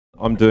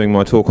I'm doing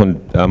my talk on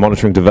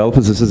monitoring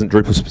developers. This isn't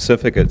Drupal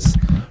specific, it's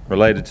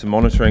related to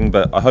monitoring,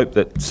 but I hope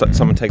that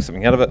someone takes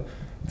something out of it.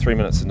 3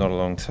 minutes is not a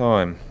long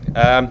time.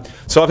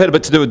 So I've had a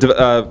bit to do with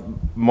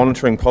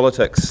monitoring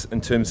politics in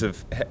terms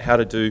of how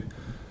to do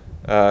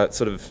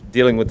sort of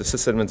dealing with the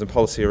sysadmins and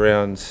policy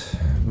around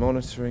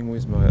monitoring.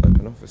 Where's my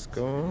open office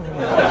gone?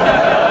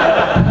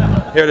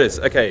 Here it is.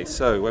 Okay,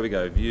 so where we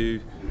go,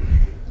 view.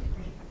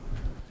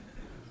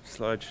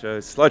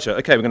 Slideshow.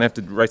 Okay, we're going to have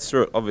to race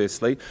through it,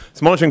 obviously.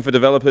 So monitoring for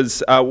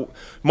developers.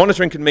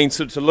 Monitoring can mean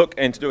sort of to look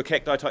and to do a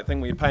cacti type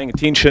thing where you're paying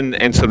attention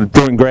and sort of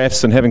drawing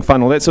graphs and having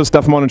fun, all that sort of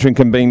stuff. Monitoring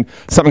can mean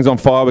something's on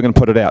fire, we're going to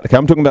put it out. Okay,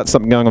 I'm talking about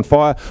something going on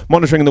fire.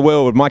 Monitoring in the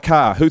world. My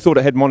car, who thought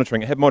it had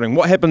monitoring? It had monitoring.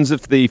 What happens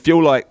if the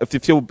fuel light, if the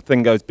fuel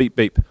thing goes beep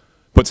beep?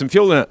 Put some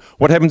fuel in it.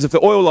 What happens if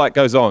the oil light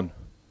goes on?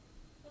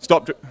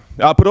 Stop.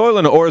 Put oil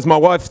in it. Or as my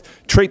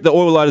wife, treat the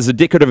oil light as a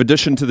decorative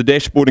addition to the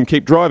dashboard and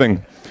keep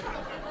driving.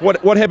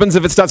 What happens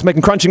if it starts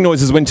making crunching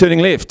noises when turning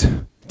left?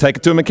 Take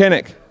it to a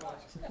mechanic.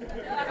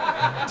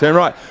 Turn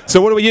right. So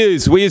what do we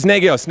use? We use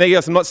Nagios.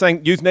 Nagios, I'm not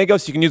saying use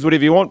Nagios, you can use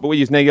whatever you want, but we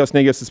use Nagios.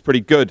 Nagios is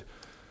pretty good.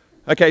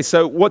 Okay,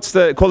 so what's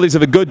the qualities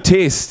of a good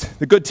test?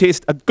 A good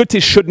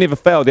test should never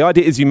fail. The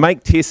idea is you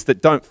make tests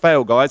that don't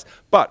fail, guys,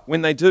 but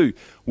when they do,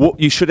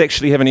 you should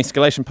actually have an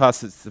escalation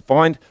path that's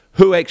defined.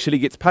 Who actually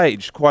gets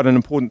paged? Quite an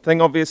important thing,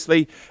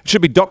 obviously. It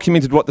should be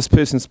documented what this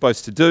person's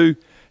supposed to do,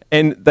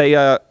 and they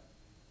are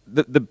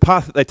the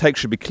path that they take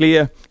should be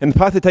clear, and the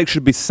path they take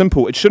should be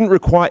simple. It shouldn't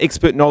require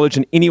expert knowledge,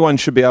 and anyone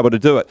should be able to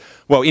do it.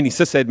 Well, any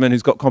sysadmin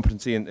who's got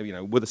competency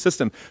in, with a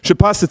system should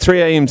pass the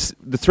 3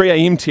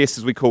 a.m. test,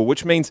 as we call,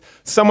 which means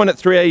someone at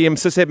 3 a.m.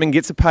 sysadmin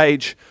gets a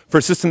page for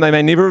a system they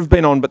may never have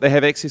been on, but they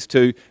have access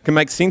to, can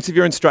make sense of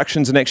your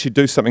instructions and actually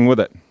do something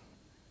with it.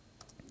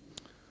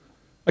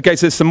 Okay,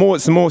 so some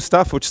more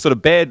stuff, which is sort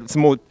of bad.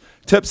 Some more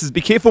tips is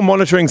be careful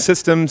monitoring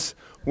systems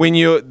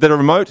that are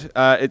remote.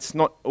 It's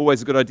not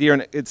always a good idea,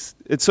 and it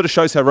sort of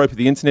shows how ropey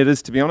the internet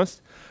is, to be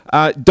honest.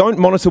 Don't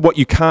monitor what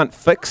you can't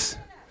fix.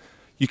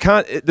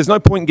 There's no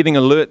point in getting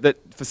an alert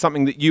for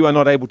something that you are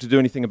not able to do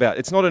anything about.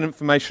 It's not an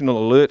informational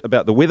alert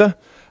about the weather.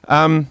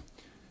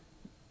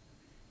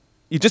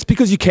 Just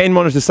because you can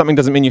monitor something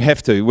doesn't mean you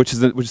have to, which is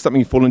something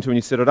you fall into when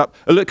you set it up.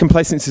 Alert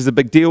complacency is a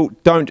big deal.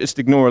 Don't just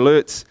ignore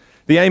alerts.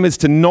 The aim is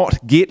to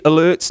not get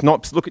alerts,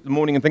 not look at the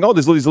morning and think, oh,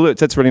 there's all these alerts,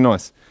 that's really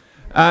nice.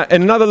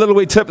 And another little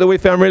wee tip that we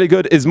found really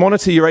good is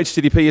monitor your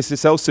HTTP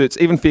SSL certs,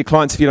 even for your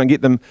clients if you don't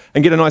get them,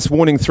 and get a nice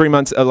warning 3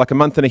 months, like a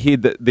month and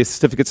ahead that their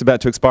certificate's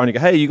about to expire, and you go,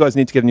 hey, you guys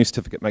need to get a new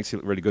certificate. Makes you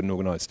look really good and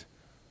organised.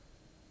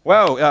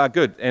 Wow,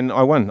 good, and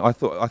I won. I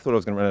thought I was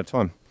going to run out of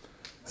time.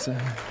 So,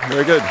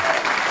 very good.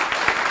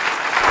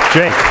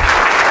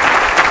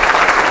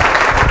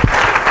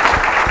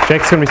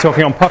 Jake's going to be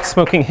talking on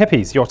pot-smoking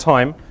hippies. Your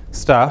time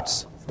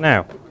starts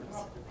now.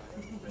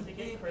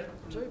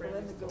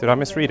 Did I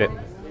misread it?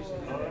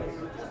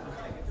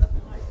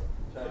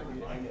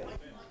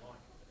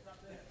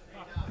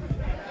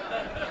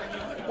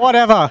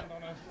 Whatever.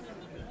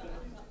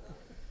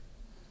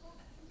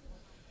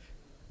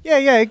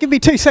 Yeah, give me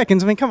 2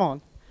 seconds. I mean, come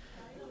on.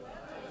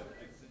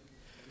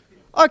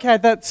 Okay,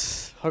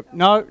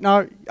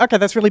 no. Okay,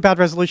 that's really bad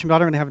resolution, but I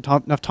don't really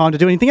have enough time to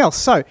do anything else.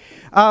 So,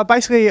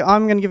 basically,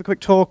 I'm going to give a quick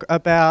talk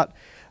about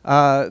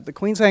the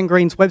Queensland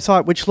Greens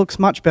website, which looks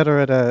much better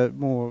at a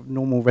more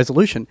normal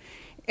resolution.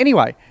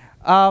 Anyway,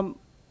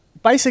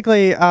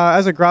 basically,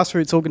 as a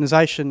grassroots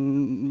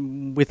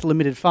organisation with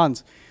limited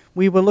funds,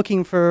 we were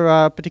looking for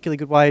a particularly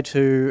good way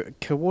to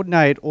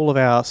coordinate all of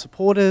our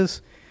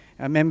supporters,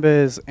 our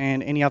members,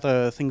 and any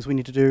other things we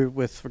need to do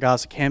with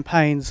regards to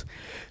campaigns,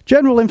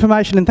 general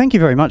information, and thank you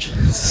very much,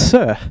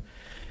 sir.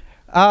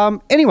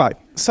 Anyway,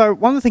 so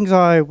one of the things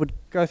I would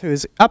go through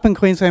is up in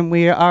Queensland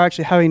we are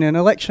actually having an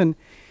election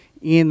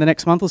in the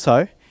next month or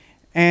so,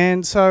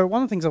 and so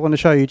one of the things I want to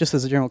show you just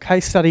as a general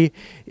case study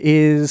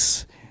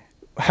is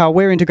how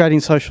we're integrating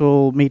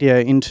social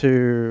media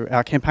into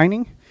our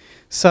campaigning.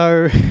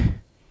 So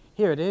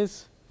here it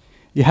is.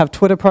 You have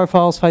Twitter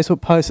profiles, Facebook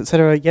posts,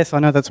 etc. Yes, I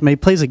know that's me.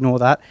 Please ignore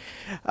that.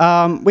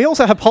 We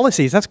also have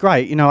policies. That's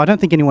great. You know, I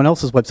don't think anyone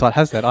else's website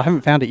has that. I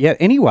haven't found it yet.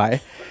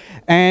 Anyway,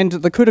 and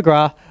the coup de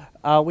grace,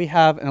 we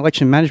have an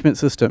election management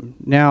system.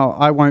 Now,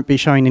 I won't be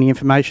showing any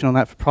information on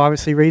that for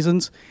privacy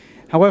reasons.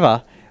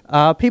 However,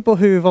 people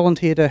who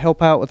volunteer to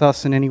help out with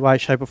us in any way,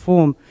 shape or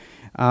form,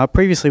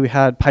 previously we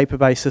had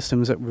paper-based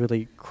systems that were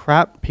really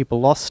crap.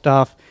 People lost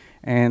stuff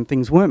and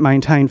things weren't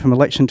maintained from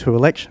election to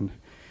election.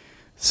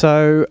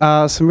 So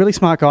some really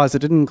smart guys that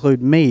didn't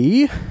include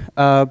me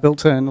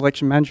built an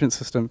election management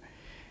system.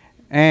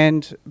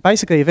 And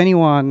basically, if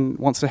anyone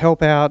wants to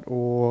help out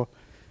or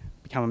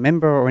become a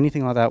member or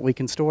anything like that, we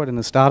can store it in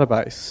this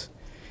database.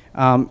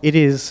 It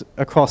is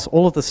across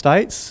all of the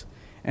states,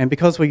 and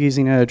because we're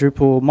using a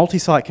Drupal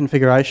multi-site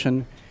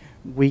configuration,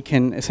 we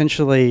can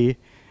essentially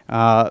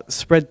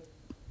spread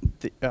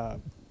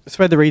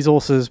the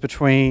resources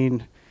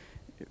between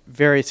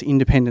various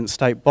independent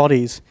state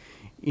bodies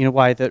in a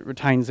way that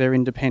retains their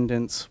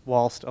independence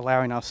whilst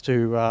allowing us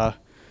to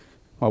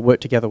work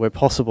together where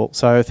possible.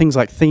 So things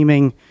like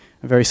theming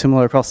are very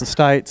similar across the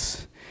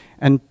states,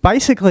 And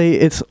basically,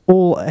 it's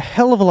all a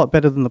hell of a lot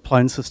better than the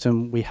Plone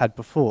system we had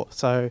before.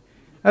 So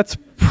that's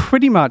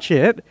pretty much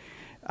it.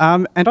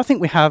 And I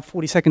think we have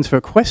 40 seconds for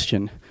a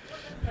question.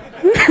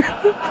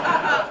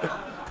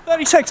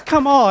 30 seconds,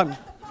 come on.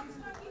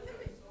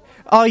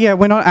 Oh yeah,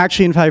 we're not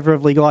actually in favour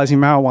of legalising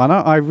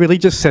marijuana. I really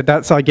just said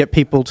that so I get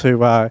people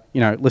to,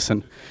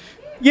 listen.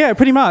 Yeah,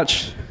 pretty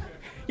much.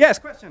 Yes,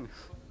 question.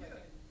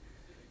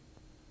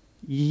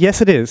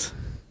 Yes, it is.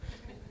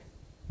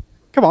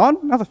 Come on,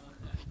 another.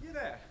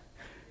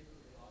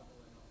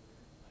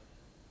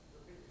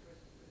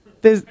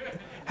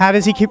 How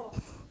does he keep?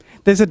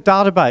 There's a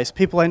database.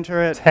 People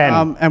enter it,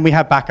 10. And we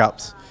have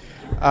backups.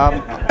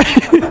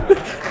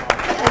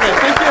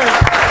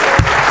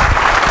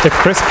 If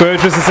Chris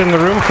Burgess is in the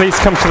room, please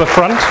come to the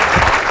front.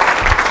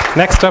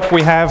 Next up,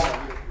 we have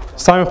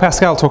Simon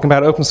Pascal talking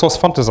about open source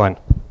font design.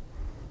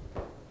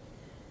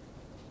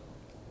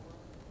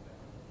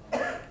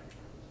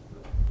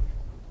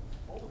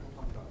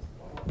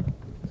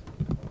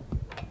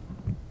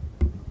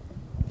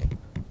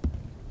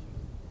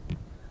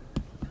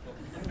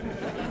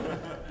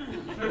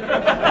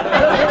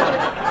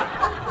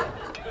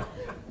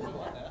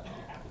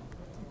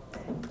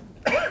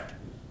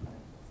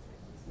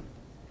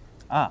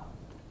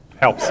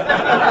 Helps.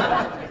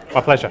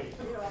 My pleasure.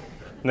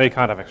 No, you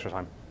can't have extra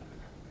time.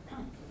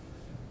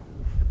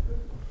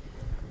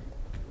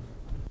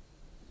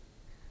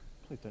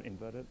 Please don't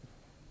invert it.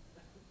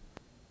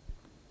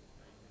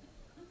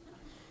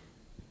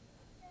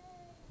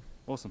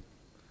 Awesome.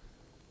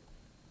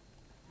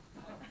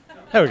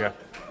 There we go.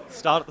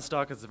 Start at the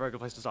start because it's a very good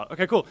place to start.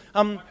 Okay, cool.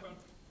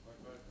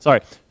 Sorry.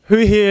 Who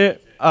here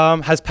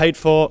has paid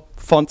for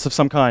fonts of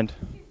some kind?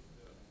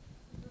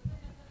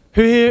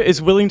 Who here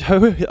is willing to,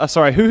 who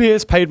here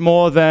has paid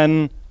more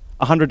than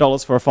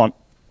 $100 for a font?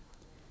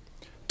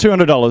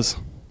 $200?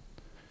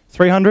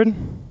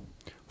 $300?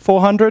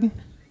 $400?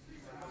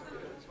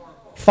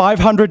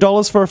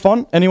 $500 for a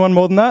font? Anyone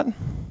more than that?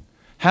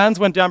 Hands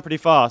went down pretty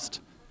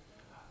fast.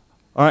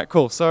 All right,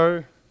 cool.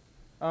 So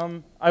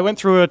I went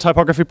through a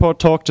typography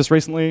talk just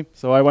recently,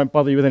 so I won't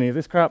bother you with any of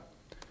this crap.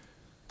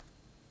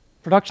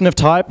 Production of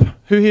type.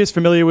 Who here is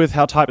familiar with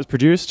how type is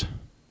produced?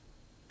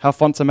 How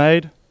fonts are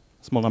made?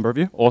 Small number of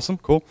you. Awesome,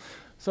 cool.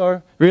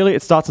 So really,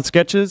 it starts with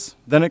sketches,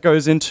 then it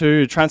goes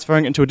into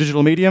transferring into a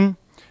digital medium,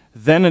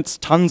 then it's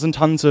tons and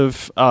tons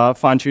of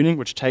fine-tuning,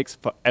 which takes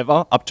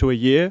forever, up to a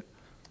year.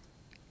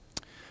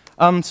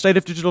 State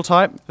of digital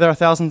type, there are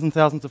thousands and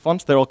thousands of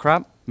fonts. They're all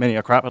crap. Many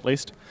are crap, at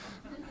least.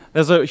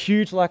 There's a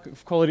huge lack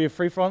of quality of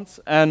free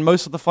fonts, and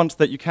most of the fonts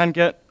that you can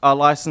get are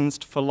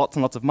licensed for lots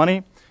and lots of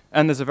money,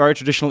 and there's a very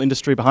traditional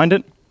industry behind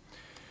it.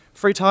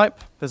 Free type,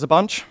 there's a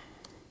bunch.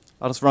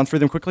 I'll just run through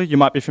them quickly. You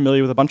might be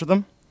familiar with a bunch of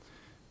them.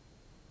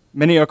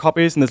 Many are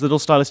copies, and there's little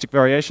stylistic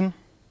variation.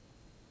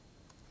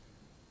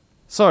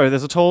 So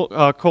there's a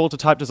call to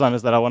type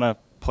designers that I want to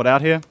put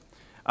out here.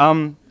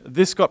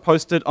 This got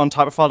posted on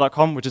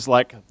typophile.com, which is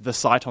like the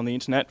site on the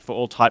internet for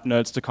all type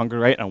nerds to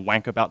congregate and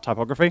wank about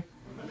typography.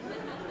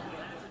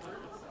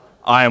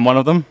 I am one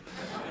of them.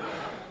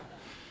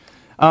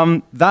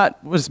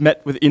 That was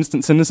met with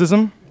instant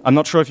cynicism. I'm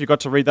not sure if you got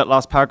to read that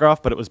last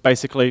paragraph, but it was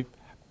basically,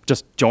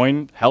 just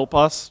join, help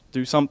us,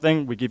 do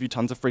something. We give you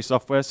tons of free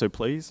software, so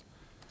please.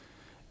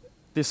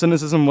 The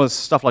cynicism was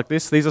stuff like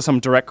this. These are some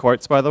direct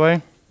quotes, by the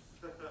way.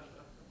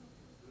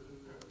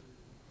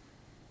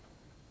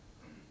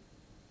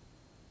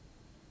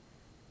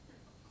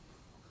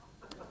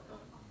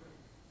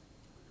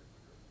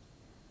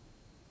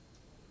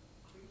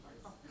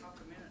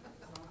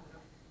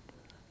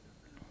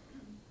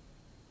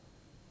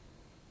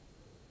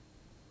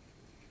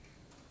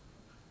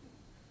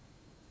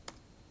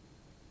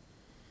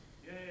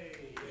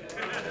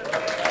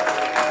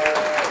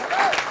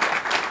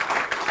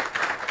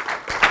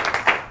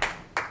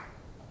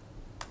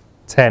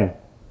 Ten.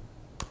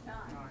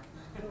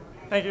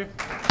 Thank you.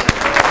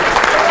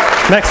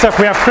 Next up,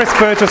 we have Chris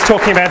Burgess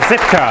talking about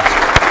Zipcart.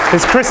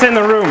 Is Chris in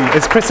the room?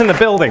 Is Chris in the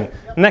building?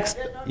 Next,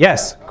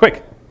 yes,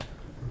 quick.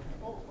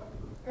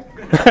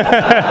 It's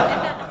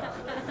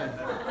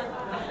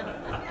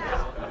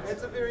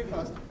a very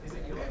fast. Is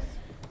it yours?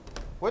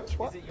 Which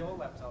one? Is it your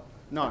laptop?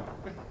 No.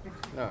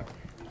 No.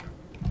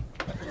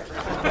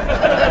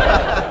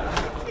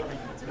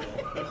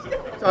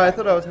 Sorry, I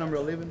thought I was number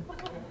 11.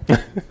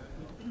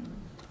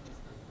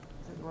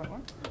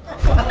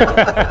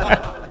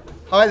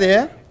 Hi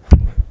there.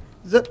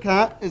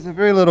 Zipcart is a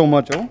very little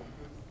module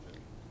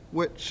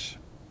which...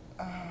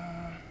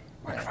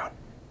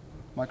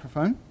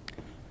 Microphone.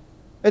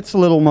 It's a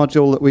little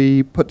module that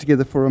we put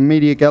together for a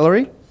media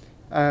gallery.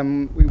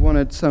 We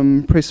wanted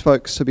some press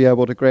folks to be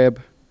able to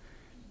grab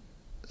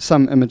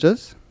some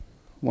images.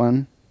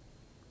 One.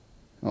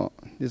 Oh,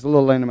 there's a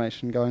little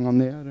animation going on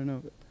there. I don't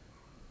know.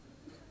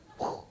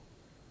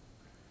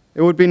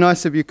 It would be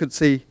nice if you could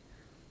see.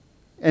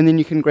 And then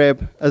you can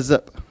grab a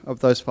zip of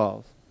those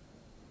files.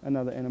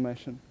 Another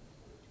animation.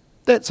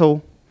 That's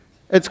all.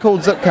 It's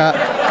called Zipcart.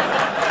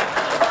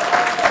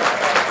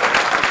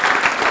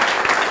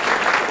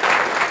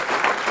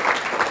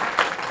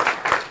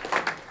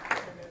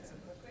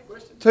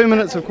 2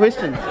 minutes of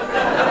questions.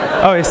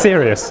 Oh, he's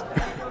serious.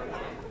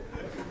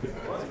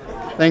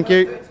 Thank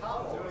you.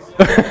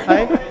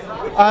 Hey?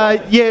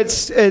 Yeah,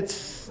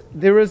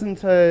 there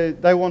isn't a,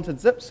 they wanted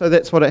zip, so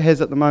that's what it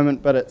has at the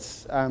moment, but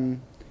it's got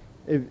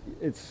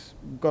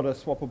a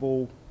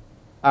swappable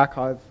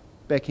archive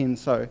backend,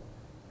 so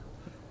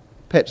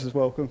Patch is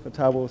welcome for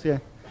tarballs, yeah.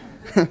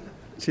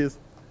 Cheers.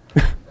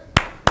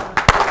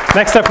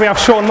 Next up, we have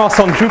Sean Moss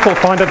on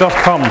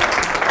DrupalFinder.com.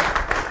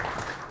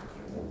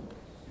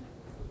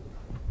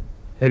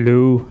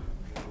 Hello.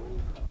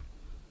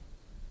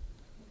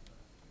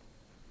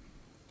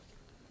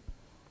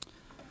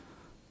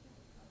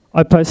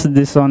 I posted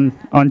this on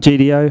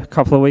GDO a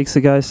couple of weeks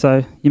ago,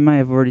 so you may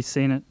have already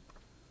seen it.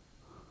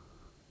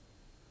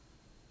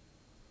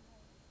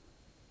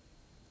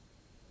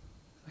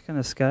 Is that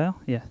going to scale?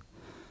 Yeah.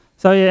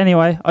 So yeah,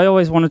 anyway, I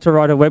always wanted to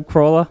write a web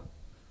crawler,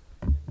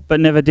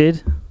 but never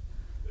did.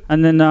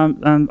 And then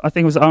I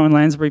think it was Owen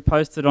Lansbury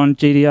posted on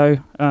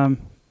GDO a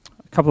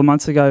couple of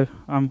months ago,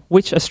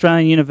 which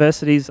Australian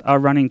universities are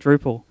running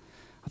Drupal?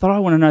 I thought, I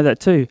want to know that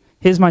too.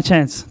 Here's my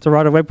chance to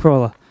write a web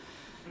crawler.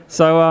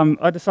 So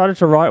I decided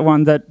to write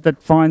one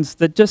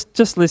that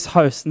just lists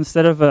hosts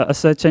instead of a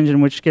search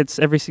engine which gets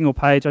every single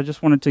page. I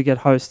just wanted to get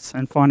hosts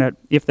and find out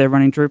if they're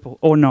running Drupal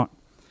or not.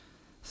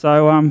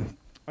 So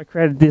I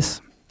created this.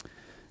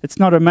 It's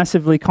not a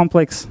massively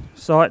complex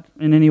site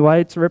in any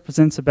way. It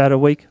represents about a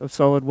week of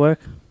solid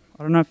work.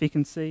 I don't know if you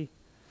can see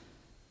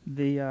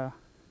the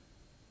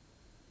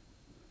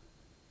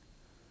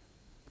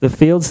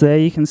fields there.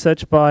 You can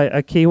search by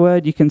a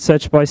keyword. You can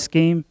search by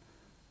scheme.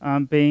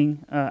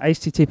 Being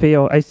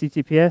HTTP or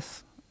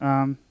HTTPS.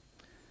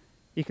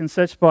 You can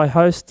search by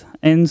host,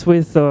 ends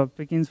with or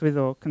begins with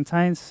or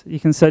contains. You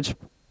can search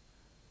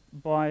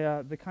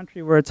by the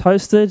country where it's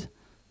hosted,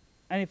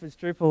 and if it's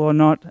Drupal or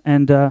not,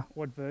 and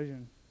what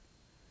version.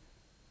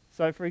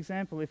 So for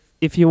example,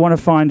 if you want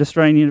to find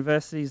Australian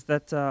universities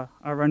that are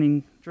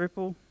running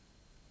Drupal,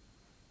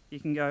 you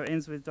can go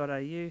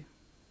endswith.au.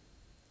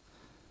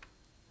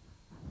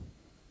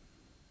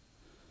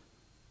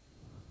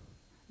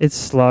 It's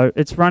slow.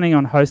 It's running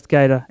on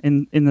HostGator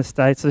in the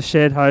States, a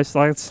shared host,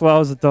 like it's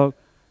slow as a dog.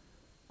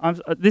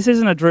 This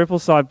isn't a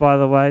Drupal site, by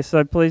the way,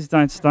 so please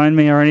don't stone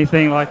me or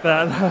anything like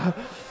that.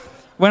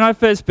 When I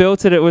first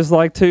built it, it was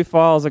like 2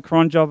 files, a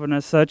cron job and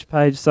a search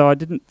page, so I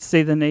didn't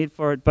see the need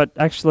for it. But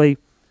actually,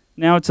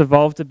 now it's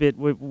evolved a bit.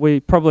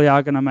 We probably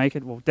are going to make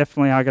it, well,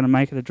 definitely are going to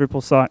make it a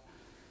Drupal site.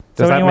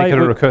 Does so that anyway, make it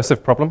a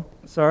recursive problem?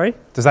 Sorry?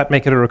 Does that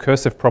make it a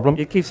recursive problem?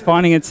 It keeps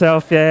finding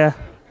itself, yeah.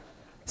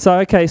 So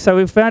okay, so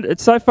we've found it.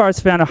 So far, it's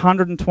found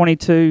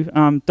 122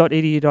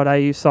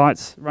 .edu.au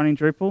sites running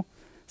Drupal.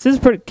 So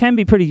this can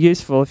be pretty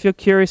useful if you're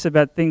curious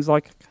about things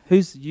like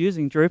who's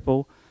using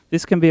Drupal.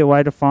 This can be a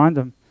way to find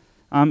them.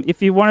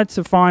 If you wanted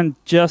to find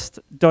just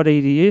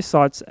 .edu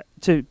sites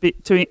to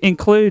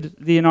include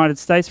the United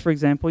States, for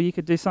example, you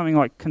could do something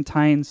like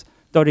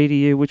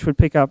contains.edu, which would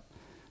pick up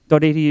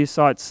 .edu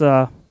sites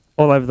all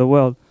over the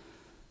world.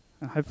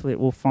 Hopefully, it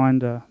will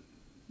find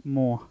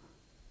more.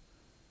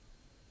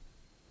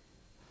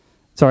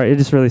 Sorry,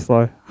 it is really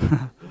slow.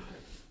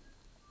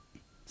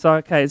 So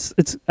okay,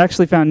 it's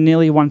actually found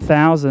nearly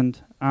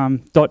 1,000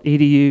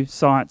 .edu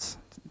sites.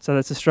 So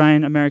that's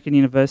Australian, American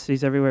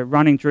universities everywhere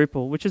running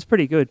Drupal, which is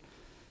pretty good.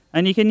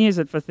 And you can use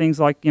it for things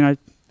like, you know,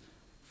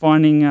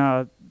 finding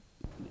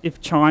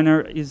if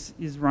China is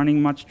running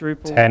much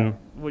Drupal. 10.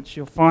 Which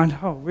you'll find,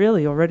 oh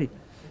really, already?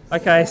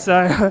 Okay,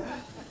 so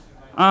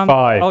 5,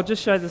 I'll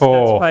just show the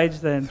 4, stats page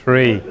then.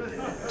 3,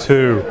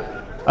 2,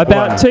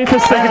 About 2%. Thank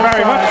you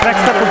very much. Next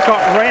up, we've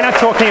got Raina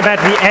talking about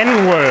the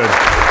N-word.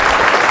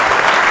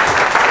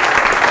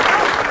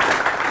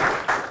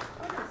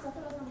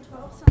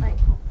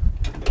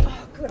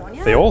 Oh, good on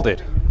you. They all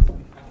did.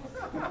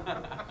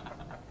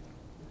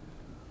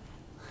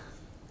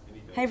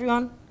 Hey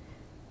everyone.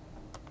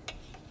 Oh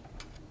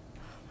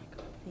my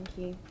god, thank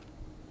you.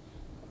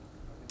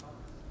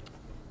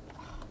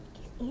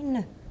 Get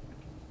in.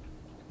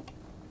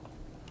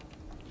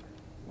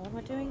 What am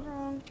I doing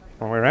wrong?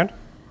 Wrong way around.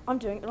 I'm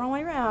doing it the wrong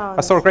way around.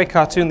 I saw a great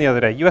cartoon the other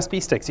day.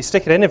 USB sticks. You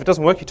stick it in. If it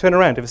doesn't work, you turn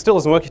around. If it still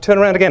doesn't work, you turn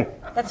around again.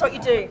 That's what you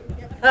do.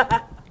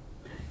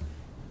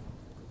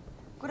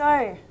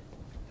 Good-o.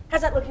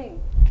 How's that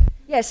looking?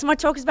 Yes, so my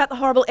talk is about the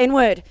horrible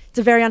N-word. It's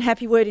a very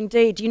unhappy word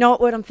indeed. Do you know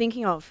what word I'm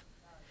thinking of?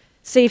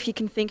 See if you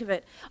can think of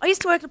it. I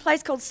used to work at a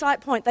place called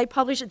SitePoint. They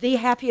publish the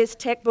happiest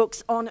tech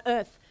books on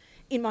earth,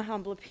 in my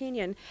humble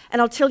opinion,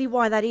 and I'll tell you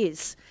why that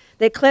is.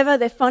 They're clever,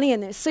 they're funny,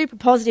 and they're super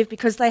positive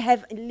because they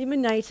have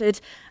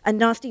eliminated a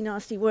nasty,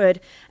 nasty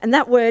word, and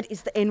that word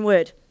is the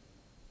N-word.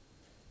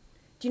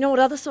 Do you know what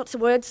other sorts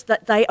of words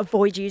that they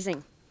avoid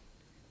using?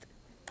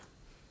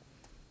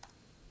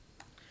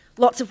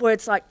 Lots of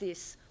words like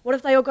this. What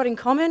have they all got in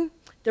common?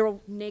 They're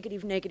all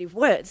negative, negative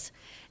words.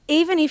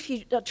 Even if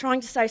you are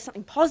trying to say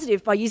something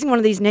positive by using one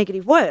of these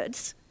negative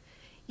words,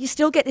 you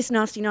still get this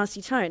nasty,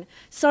 nasty tone.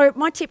 So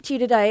my tip to you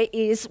today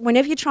is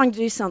whenever you're trying to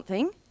do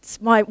something, it's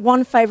my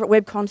one favourite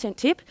web content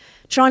tip,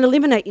 try and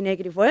eliminate your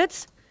negative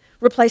words.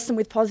 replace them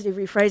with positive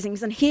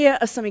rephrasings. And here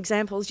are some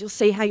examples. You'll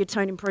see how your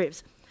tone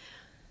improves.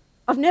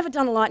 I've never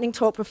done a lightning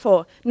talk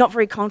before, not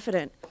very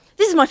confident.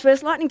 This is my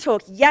first lightning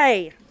talk,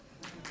 yay.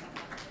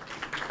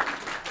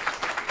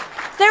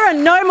 There are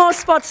no more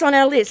spots on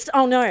our list,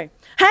 oh no.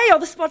 Hey, all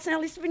the spots on our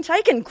list have been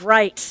taken,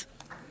 great.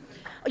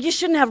 You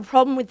shouldn't have a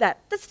problem with that.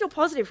 That's still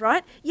positive,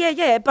 right?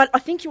 Yeah, but I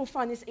think you'll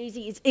find this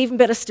easy, it's even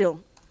better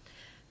still.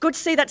 Good to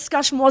see that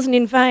discussion wasn't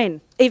in vain.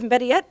 Even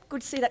better yet,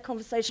 good to see that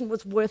conversation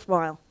was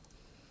worthwhile.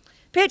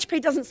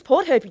 PHP doesn't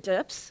support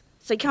herpy-derps,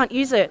 so you can't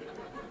use it.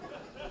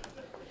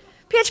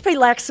 PHP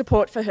lacks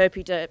support for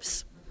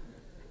herpy-derps.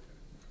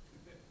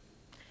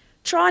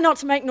 Try not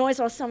to make noise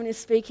while someone is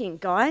speaking,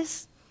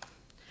 guys.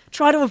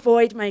 Try to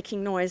avoid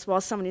making noise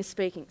while someone is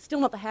speaking. Still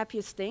not the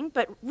happiest thing,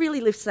 but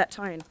really lifts that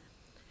tone.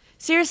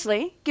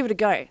 Seriously, give it a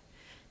go.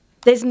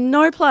 There's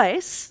no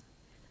place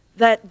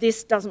that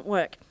this doesn't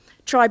work.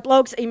 Try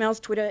blogs,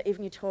 emails, Twitter,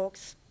 even your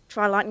talks.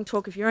 Try lightning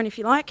talk of your own if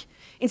you like.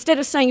 Instead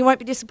of saying you won't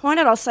be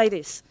disappointed, I'll say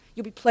this.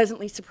 You'll be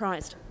pleasantly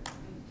surprised.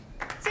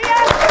 See ya!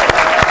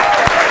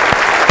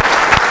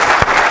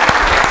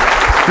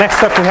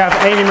 Next up, we have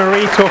Amy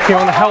Marie talking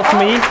on Help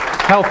Me,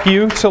 Help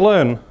You to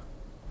Learn.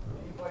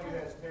 Anybody who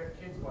has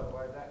kids, by the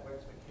way, that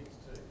works for kids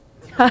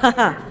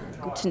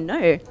too. Good to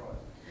know.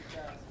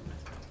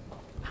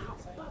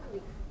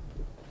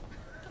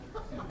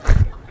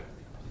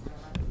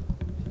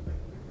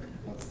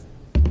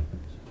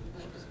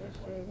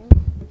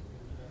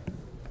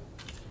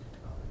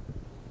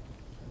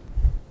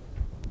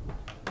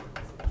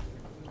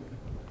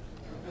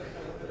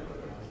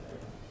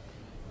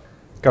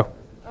 Go.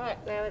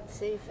 Alright, now let's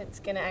see if it's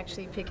going to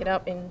actually pick it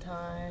up in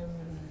time.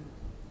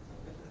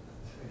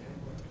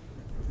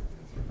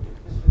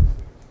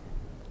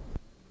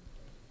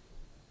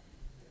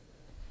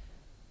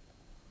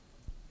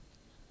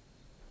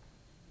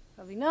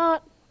 Probably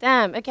not.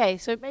 Damn, okay,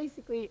 so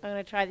basically I'm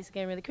going to try this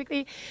again really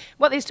quickly.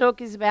 What this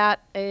talk is about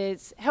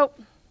is help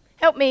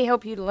me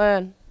help you to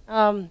learn.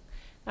 I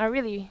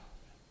really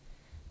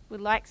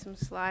would like some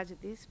slides of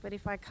this, but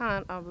if I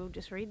can't, I will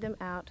just read them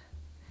out.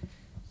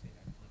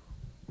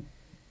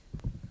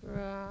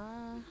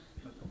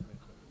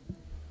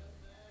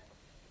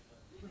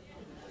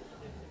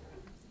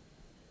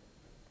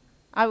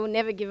 I will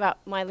never give up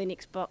my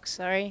Linux box,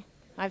 sorry.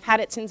 I've had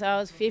it since I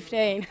was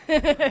 15.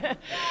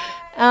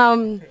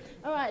 All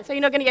right, so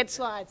you're not going to get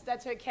slides.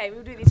 That's okay.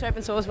 We'll do this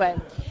open source way.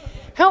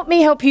 Help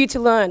me help you to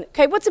learn.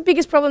 Okay, what's the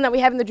biggest problem that we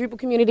have in the Drupal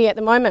community at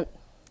the moment?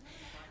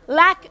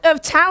 Lack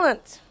of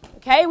talent.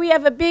 Okay, we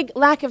have a big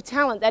lack of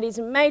talent. That is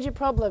a major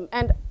problem.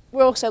 And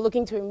we're also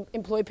looking to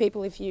employ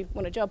people if you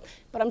want a job,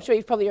 but I'm sure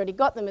you've probably already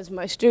got them, as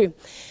most do.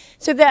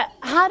 So the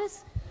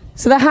hardest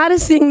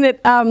thing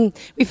that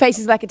we face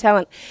is lack of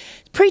talent.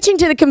 Preaching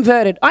to the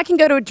converted. I can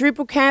go to a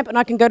Drupal camp, and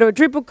I can go to a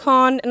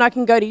DrupalCon, and I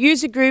can go to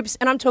user groups,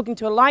 and I'm talking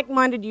to a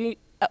like-minded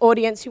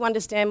audience who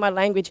understand my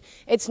language.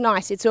 It's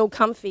nice, it's all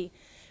comfy.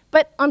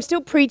 But I'm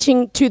still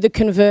preaching to the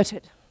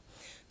converted.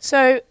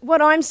 So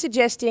what I'm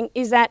suggesting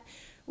is that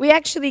we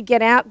actually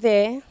get out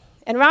there,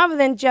 and rather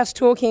than just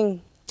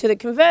talking to the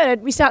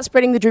converted, we start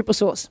spreading the Drupal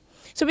source.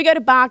 So we go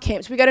to bar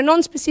camps, we go to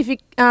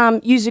non-specific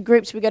user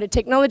groups, we go to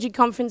technology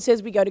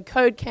conferences, we go to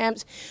code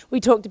camps, we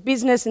talk to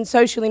business and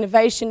social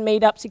innovation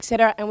meetups,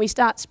 etc., and we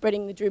start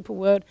spreading the Drupal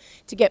word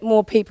to get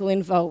more people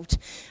involved.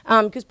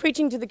 Because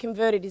preaching to the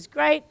converted is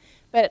great,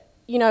 but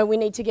you know, we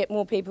need to get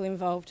more people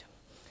involved.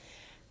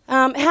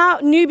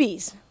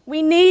 Newbies.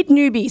 We need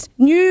newbies.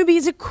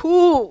 Newbies are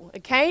cool,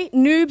 okay?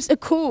 Noobs are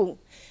cool.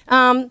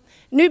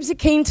 Noobs are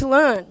keen to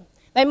learn.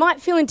 They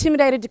might feel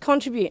intimidated to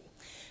contribute.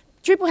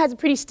 Drupal has a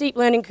pretty steep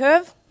learning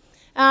curve,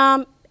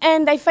 and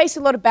they face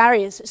a lot of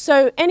barriers.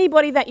 So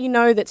anybody that you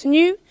know that's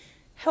new,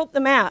 help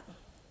them out.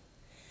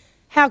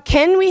 How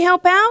can we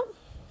help out?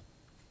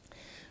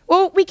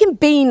 Well, we can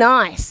be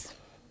nice.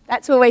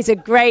 That's always a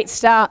great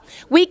start.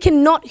 We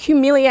cannot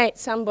humiliate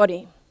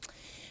somebody.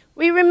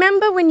 We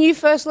remember when you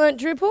first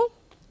learnt Drupal?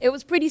 It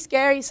was pretty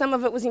scary. Some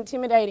of it was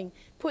intimidating.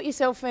 Put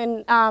yourself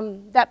in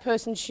that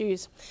person's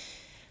shoes.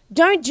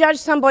 Don't judge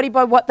somebody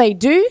by what they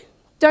do.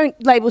 Don't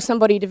label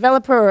somebody a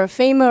developer or a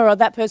FEMA or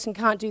that person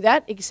can't do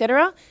that,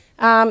 etc.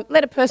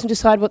 Let a person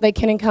decide what they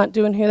can and can't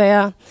do and who they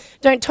are.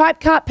 Don't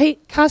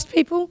typecast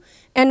people.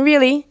 And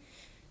really,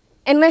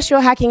 unless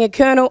you're hacking a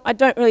kernel, I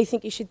don't really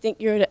think you should think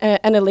you're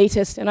an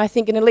elitist. And I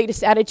think an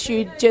elitist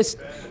attitude just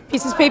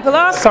pisses people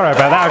off. Sorry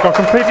about that, I got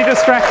completely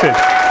distracted.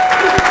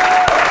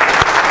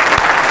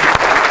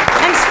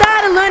 And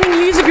start a learning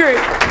user group.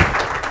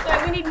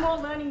 So we need more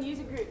learning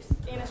user groups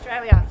in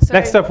Australia. So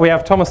Next up, we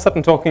have Thomas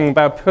Sutton talking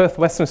about Perth,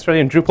 Western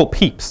Australia and Drupal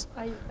peeps.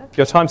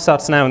 Your time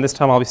starts now, and this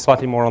time I'll be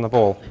slightly more on the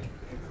ball.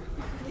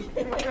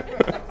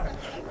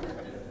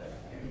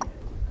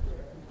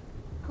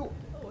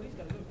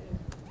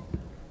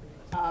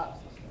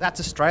 That's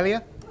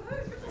Australia.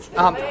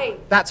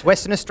 That's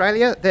Western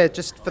Australia. They're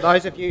just for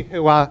those of you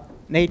who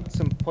need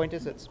some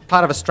pointers. It's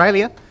part of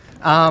Australia.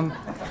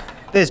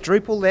 There's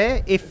Drupal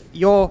there. If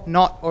you're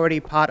not already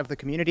part of the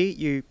community,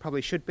 you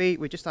probably should be.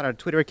 We just started a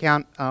Twitter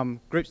account,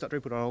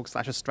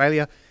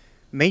 groups.drupal.org/Australia.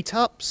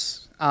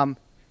 Meetups.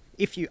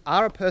 if you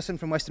are a person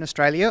from Western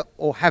Australia,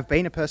 or have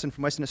been a person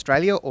from Western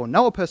Australia, or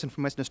know a person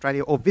from Western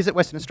Australia, or visit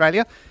Western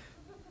Australia,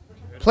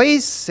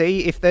 please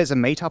see if there's a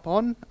meetup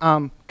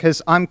on,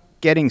 because I'm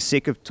getting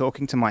sick of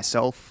talking to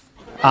myself.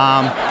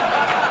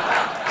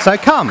 So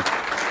come.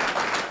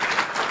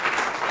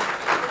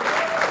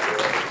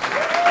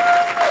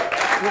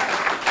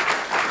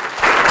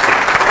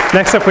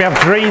 Next up, we have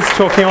Dries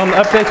talking on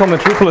update on the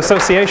Drupal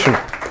Association.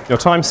 Your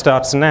time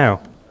starts now.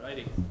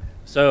 Alrighty.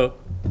 So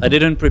I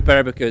didn't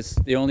prepare because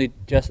they only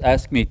just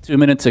asked me 2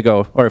 minutes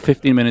ago or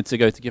 15 minutes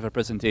ago to give a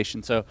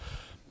presentation. So I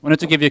wanted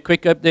to give you a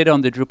quick update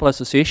on the Drupal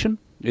Association.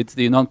 It's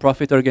the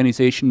non-profit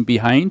organization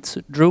behind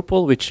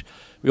Drupal, which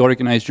we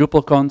organize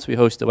DrupalCons, we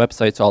host the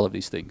websites, all of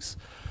these things.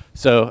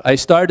 So I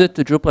started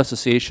the Drupal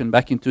Association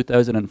back in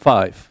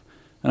 2005.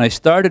 And I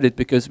started it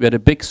because we had a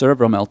big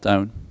server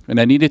meltdown and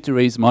I needed to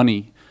raise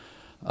money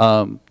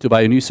to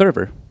buy a new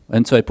server.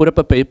 And so I put up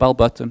a PayPal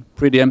button,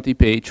 pretty empty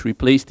page,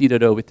 replaced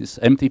DDoDo with this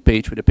empty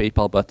page with a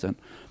PayPal button.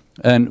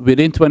 And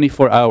within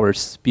 24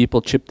 hours,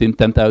 people chipped in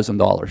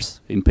 $10,000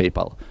 in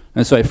PayPal.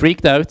 And so I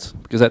freaked out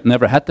because I'd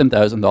never had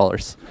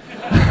 $10,000.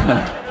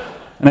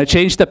 And I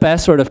changed the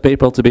password of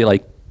PayPal to be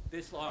like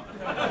this long.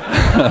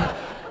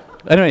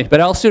 Anyway, but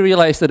I also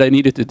realized that I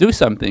needed to do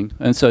something.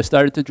 And so I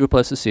started the Drupal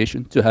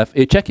Association to have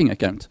a checking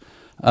account.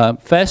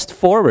 Fast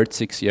forward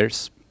 6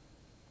 years.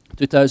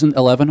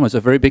 2011 was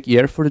a very big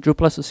year for the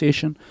Drupal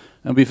Association,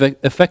 and we've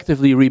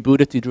effectively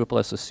rebooted the Drupal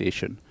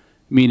Association,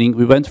 meaning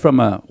we went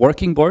from a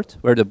working board,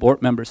 where the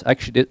board members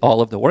actually did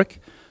all of the work,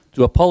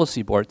 to a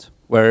policy board,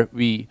 where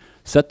we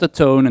set the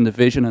tone and the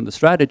vision and the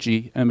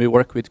strategy, and we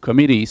work with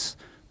committees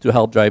to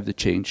help drive the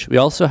change. We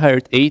also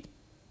hired 8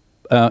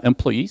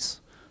 employees,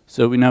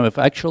 so we now have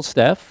actual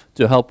staff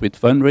to help with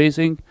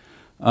fundraising,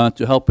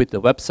 to help with the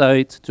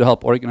website, to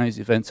help organize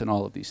events and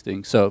all of these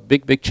things. So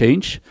big, big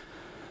change.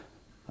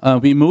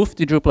 We moved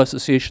the Drupal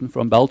Association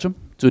from Belgium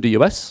to the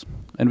US,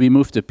 and we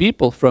moved the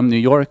people from New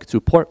York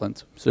to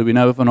Portland. So we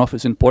now have an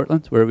office in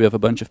Portland where we have a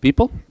bunch of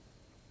people.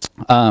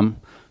 So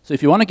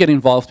if you want to get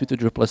involved with the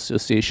Drupal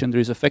Association, there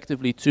is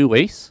effectively 2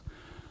 ways.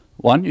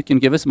 One, you can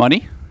give us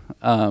money.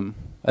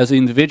 As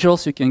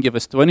individuals, you can give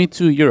us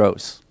 22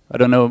 euros. I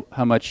don't know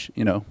how much,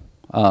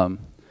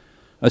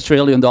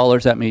 Australian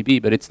dollars that may be,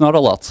 but it's not a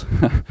lot.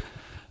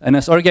 And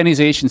as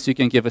organizations, you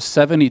can give us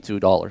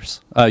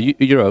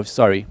 €70,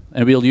 sorry.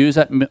 And we'll use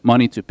that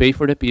money to pay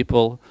for the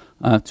people,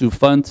 to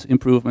fund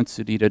improvements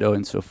to DDoDo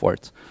and so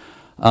forth.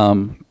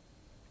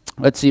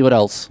 Let's see what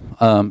else.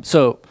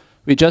 So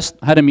we just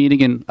had a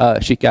meeting in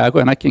Chicago,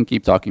 and I can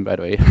keep talking, by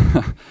the way.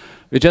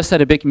 We just had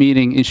a big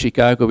meeting in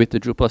Chicago with the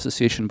Drupal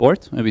Association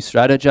board, and we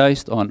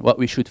strategized on what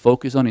we should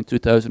focus on in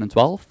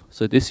 2012,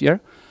 so this year.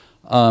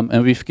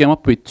 And we've come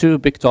up with 2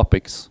 big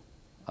topics.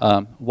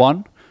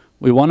 One,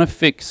 we want to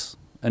fix,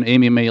 and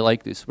Amy may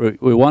like this,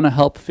 we want to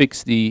help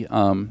fix the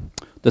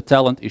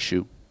talent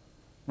issue,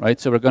 right?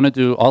 So we're going to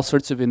do all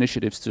sorts of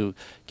initiatives to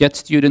get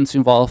students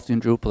involved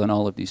in Drupal and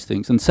all of these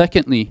things. And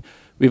secondly,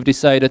 we've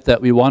decided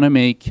that we want to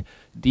make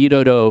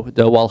DDoDo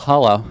the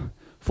Valhalla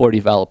for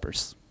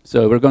developers.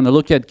 So we're going to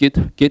look at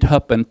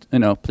GitHub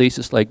and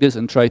places like this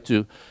and try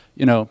to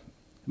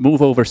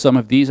move over some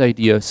of these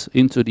ideas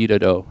into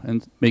DDoDo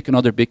and make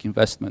another big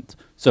investment.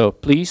 So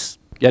please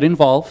get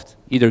involved,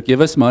 either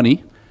give us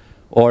money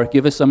or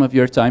give us some of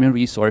your time and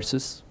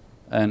resources,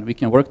 and we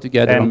can work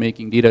together on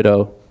making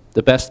DDoDo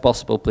the best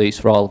possible place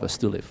for all of us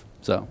to live.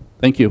 So,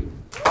 thank you.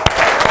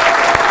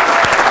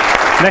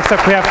 Next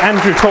up, we have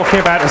Andrew talking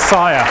about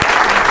Asaya.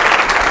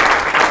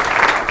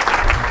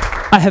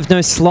 I have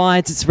no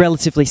slides, it's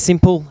relatively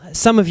simple.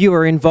 Some of you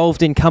are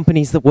involved in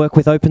companies that work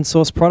with open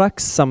source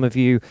products. Some of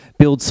you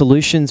build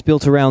solutions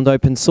built around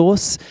open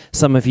source.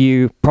 Some of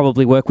you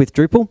probably work with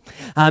Drupal.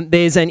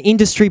 There's an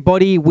industry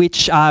body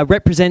which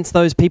represents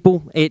those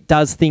people. It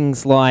does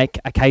things like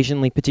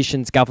occasionally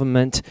petitions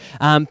government,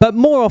 but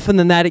more often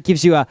than that, it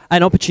gives you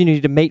an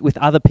opportunity to meet with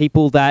other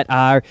people that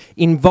are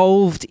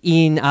involved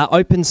in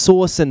open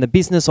source and the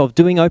business of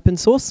doing open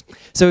source.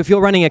 So if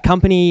you're running a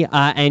company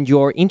and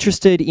you're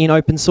interested in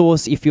open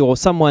source, if you're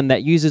someone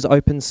that uses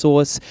open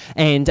source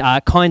and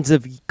kind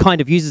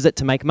of uses it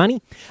to make money,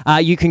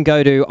 you can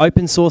go to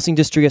Open Source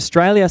Industry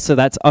Australia, so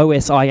that's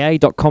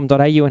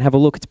osia.com.au, and have a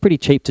look. It's pretty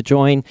cheap to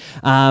join.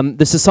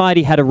 The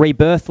society had a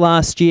rebirth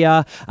last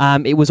year.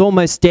 It was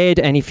almost dead,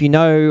 and if you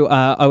know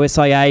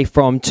OSIA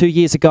from 2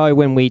 years ago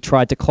when we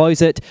tried to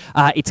close it,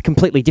 it's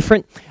completely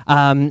different.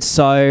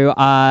 So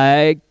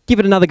give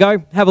it another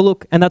go, have a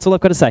look, and that's all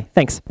I've got to say.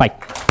 Thanks. Bye.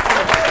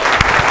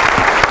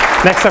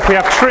 Next up, we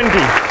have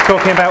Trindy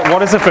talking about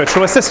what is a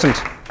virtual assistant.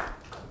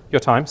 Your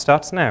time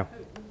starts now.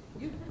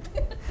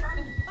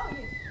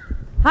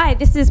 Hi,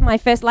 this is my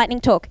first lightning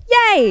talk.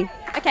 Yay!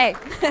 Okay.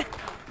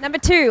 Number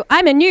 2,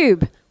 I'm a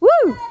noob.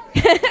 Woo!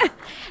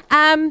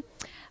 I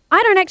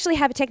don't actually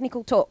have a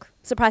technical talk.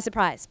 Surprise,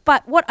 surprise.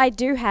 But what I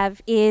do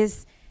have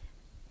is...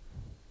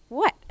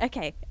 What?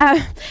 Okay.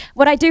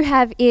 What I do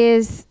have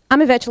is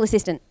I'm a virtual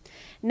assistant.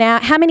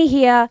 Now, how many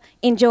here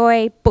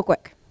enjoy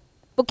bookwork?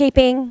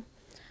 Bookkeeping?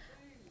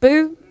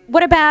 Boo?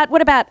 What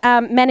about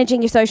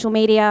managing your social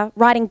media,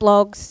 writing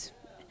blogs?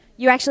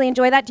 You actually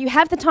enjoy that? Do you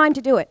have the time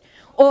to do it?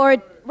 Or,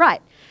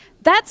 right,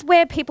 that's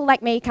where people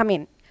like me come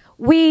in.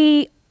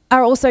 We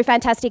are also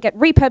fantastic at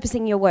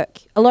repurposing your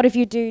work. A lot of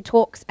you do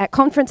talks at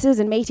conferences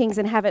and meetings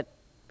and have it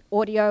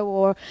audio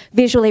or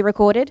visually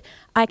recorded.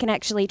 I can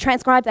actually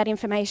transcribe that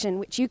information,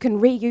 which you can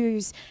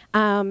reuse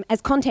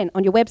as content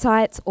on your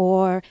websites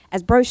or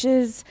as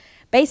brochures.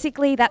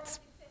 Basically, that's...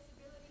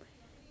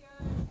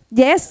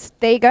 Yes,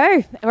 there you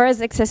go. Or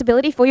as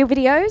accessibility for your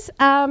videos.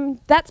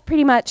 That's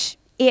pretty much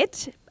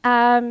it.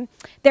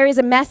 There is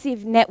a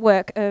massive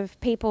network of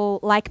people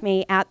like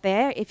me out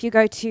there. If you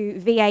go to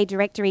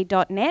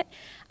vadirectory.net,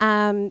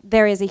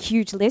 there is a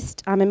huge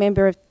list. I'm a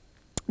member of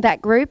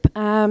that group.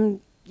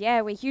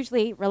 Yeah, we're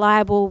hugely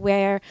reliable.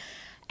 We're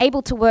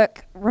able to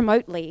work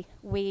remotely.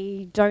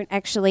 We don't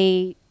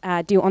actually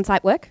do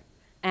on-site work.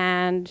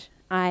 And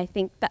I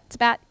think that's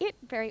about it.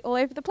 Very all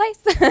over the place.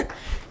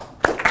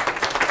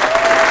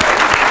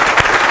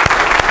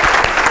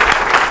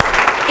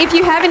 If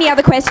you have any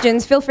other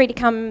questions, feel free to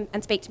come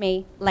and speak to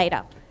me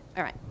later.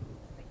 All right.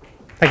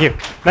 Thank you.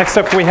 Next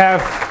up, we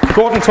have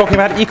Gordon talking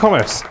about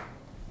e-commerce.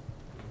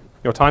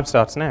 Your time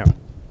starts now.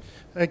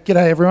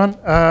 G'day, everyone.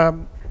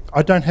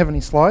 I don't have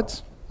any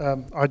slides.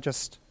 I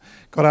just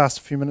got asked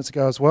a few minutes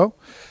ago as well.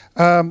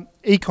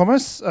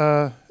 E-commerce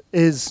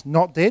is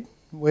not dead.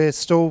 We're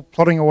still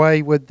plodding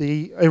away with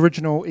the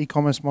original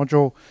e-commerce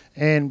module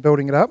and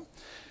building it up.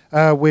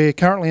 We're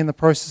currently in the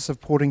process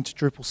of porting to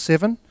Drupal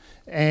 7.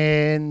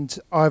 And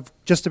I'm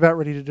just about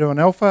ready to do an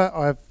alpha.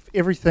 I've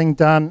everything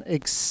done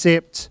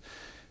except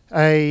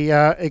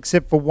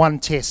for one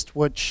test,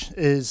 which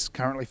is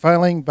currently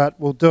failing, but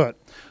we'll do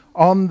it.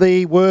 On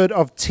the word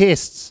of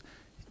tests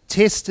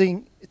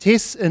in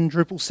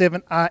Drupal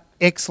 7 are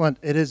excellent.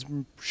 It has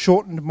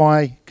shortened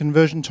my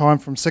conversion time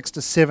from 6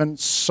 to 7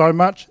 so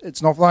much.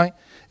 It's not like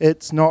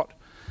it's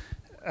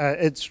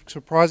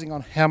surprising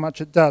on how much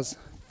it does.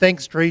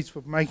 Thanks, Dries,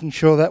 for making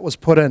sure that was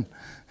put in.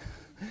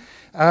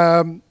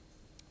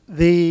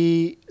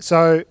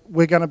 So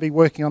we're going to be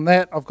working on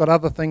that. I've got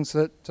other things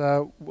that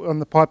on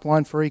the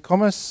pipeline for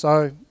e-commerce,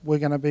 so we're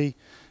going to be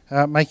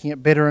making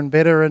it better and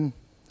better and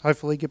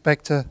hopefully get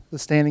back to the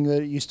standing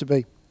that it used to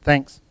be.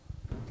 Thanks.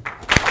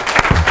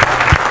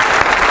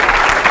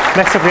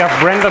 Next up we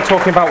have Brenda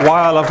talking about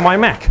why I love my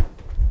Mac.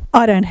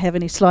 I don't have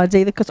any slides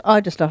either because I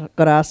just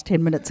got asked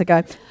 10 minutes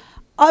ago.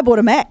 I bought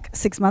a Mac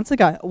 6 months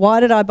ago. Why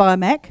did I buy a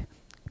Mac?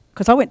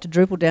 Because I went to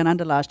Drupal Down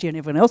Under last year and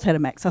everyone else had a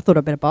Mac, so I thought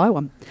I'd better buy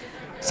one.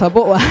 So I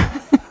bought one.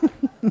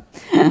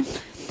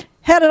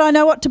 How did I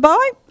know what to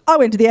buy? I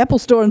went to the Apple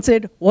store and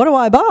said, what do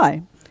I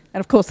buy? And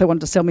of course they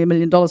wanted to sell me $1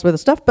 million worth of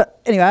stuff, but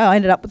anyway, I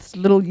ended up with this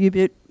little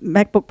U-Boot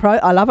MacBook Pro.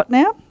 I love it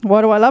now.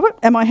 Why do I love it?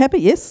 Am I happy?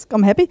 Yes,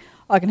 I'm happy.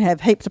 I can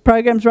have heaps of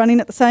programs running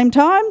at the same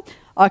time.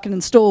 I can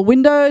install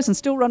Windows and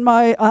still run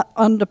my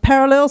under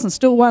Parallels and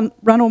still run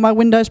all my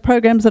Windows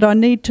programs that I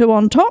need to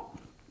on top.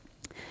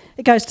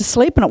 It goes to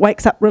sleep and it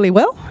wakes up really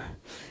well.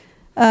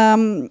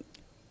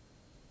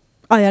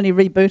 I only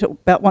reboot it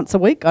about once a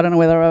week. I don't know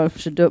whether I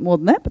should do it more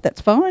than that, but that's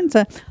fine.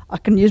 So I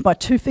can use my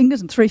 2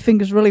 fingers and 3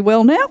 fingers really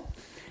well now.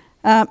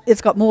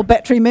 It's got more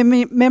battery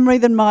memory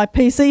than my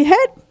PC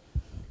had.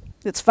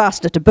 It's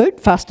faster to boot,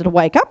 faster to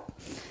wake up.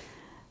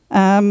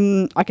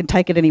 I can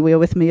take it anywhere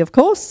with me, of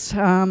course.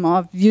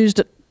 I've used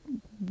it.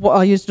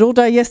 I used it all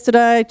day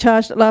yesterday,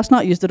 charged it last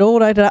night, used it all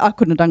day today. I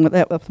couldn't have done with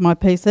that with my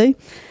PC.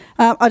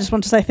 I just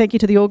want to say thank you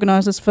to the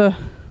organisers for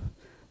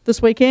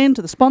this weekend,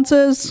 to the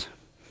sponsors,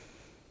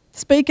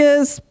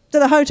 speakers, to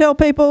the hotel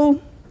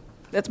people.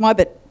 That's my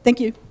bit. Thank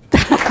you.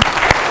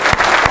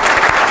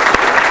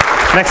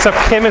 Next up,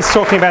 Kim is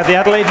talking about the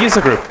Adelaide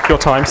User Group. Your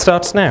time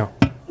starts now.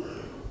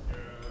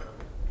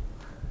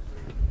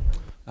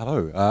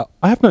 Hello.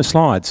 I have no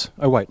slides.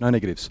 Oh wait, no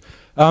negatives.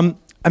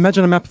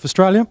 Imagine a map of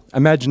Australia.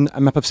 Imagine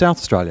a map of South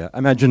Australia.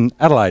 Imagine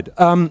Adelaide.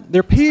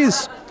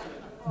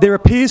 There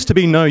appears to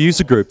be no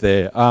user group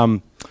there.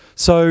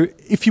 So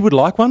if you would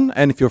like one,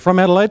 and if you're from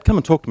Adelaide, come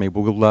and talk to me.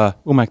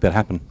 We'll make that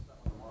happen.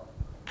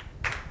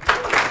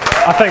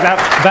 I think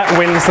that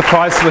wins the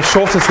prize for the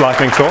shortest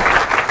lightning talk.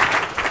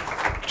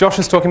 Josh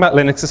is talking about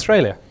Linux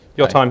Australia.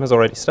 Your time has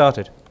already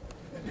started.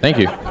 Thank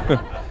you.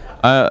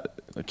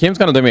 Kim's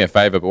going to do me a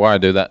favour, but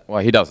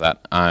while he does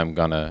that, I'm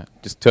going to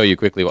just tell you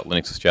quickly what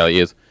Linux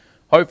Australia is.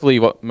 Hopefully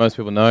what most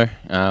people know.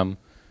 We're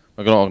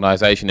an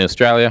organisation in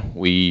Australia.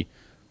 We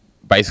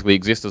basically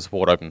exist to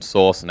support open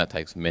source, and that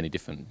takes many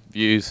different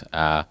views.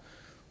 The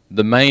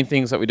main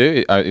things that we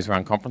do is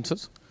run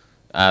conferences.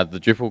 The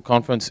Drupal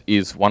conference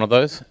is one of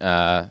those.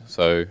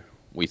 So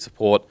we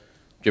support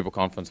Drupal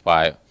conference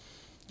by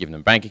giving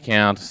them bank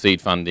account,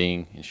 seed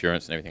funding,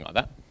 insurance, and everything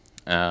like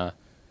that.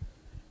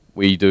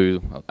 We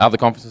do other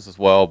conferences as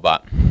well,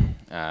 but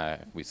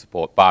we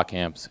support bar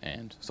camps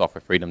and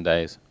software freedom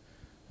days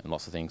and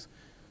lots of things.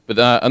 But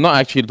I'm not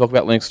actually here to talk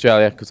about Linux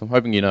Australia because I'm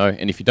hoping you know,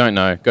 and if you don't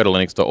know, go to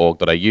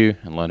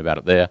linux.org.au and learn about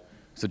it there.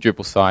 It's a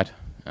Drupal site.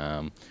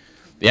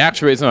 The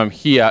actual reason I'm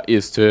here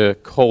is to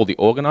call the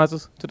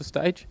organisers to the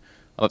stage.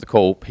 I'd like to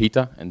call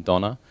Peter and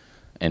Donna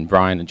and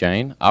Brian and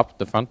Jane up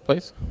the front,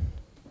 please.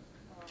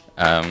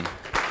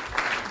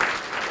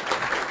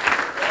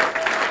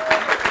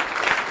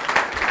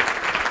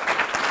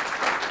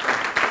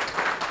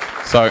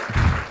 So,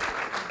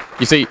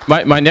 you see,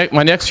 my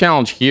next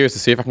challenge here is to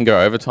see if I can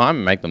go overtime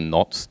and make them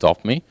not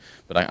stop me.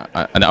 But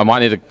I might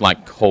need to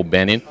like call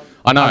Ben in.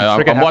 I know,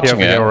 I'm watching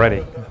it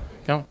already.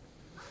 Come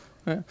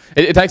on.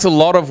 It takes a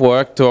lot of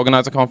work to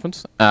organise a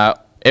conference.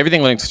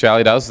 Everything Linux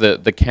Australia does,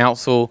 the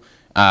council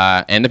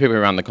and the people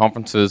who run the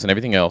conferences and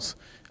everything else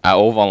are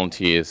all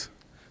volunteers.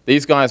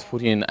 These guys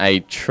put in a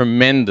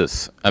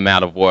tremendous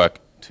amount of work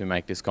to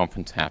make this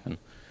conference happen.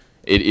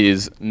 It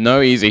is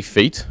no easy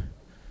feat,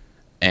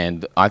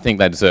 and I think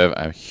they deserve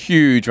a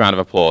huge round of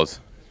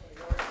applause.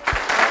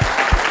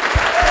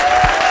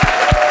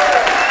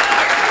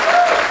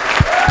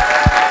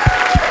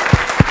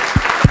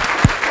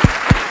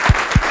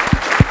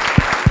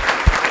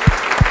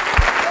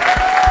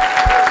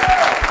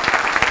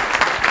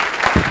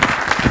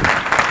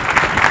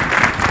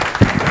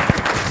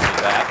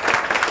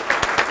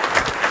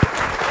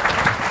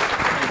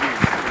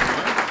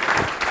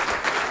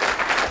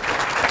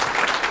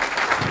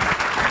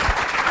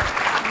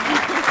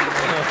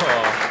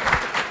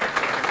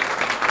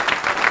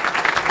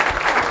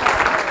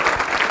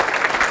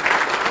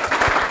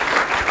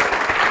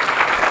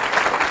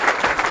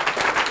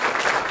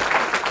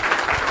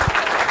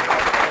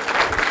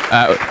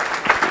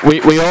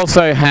 We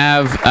also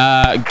have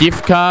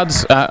gift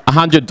cards,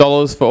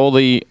 $100 for all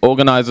the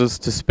organisers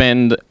to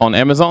spend on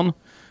Amazon,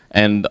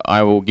 and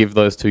I will give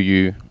those to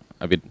you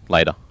a bit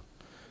later.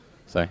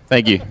 So,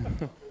 thank you.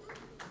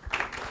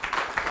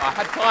 I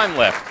had time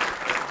left.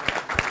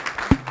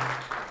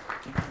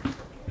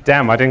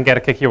 Damn, I didn't get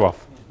to kick you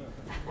off.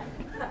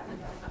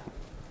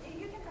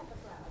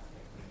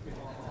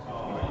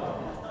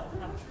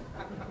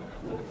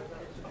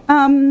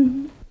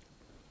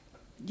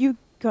 You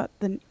got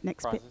the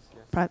next bit.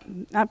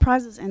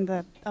 Prizes and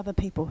the other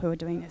people who are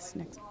doing this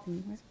next.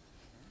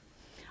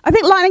 I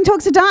think lightning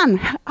talks are done.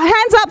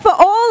 Hands up for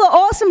all the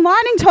awesome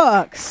lightning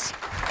talks.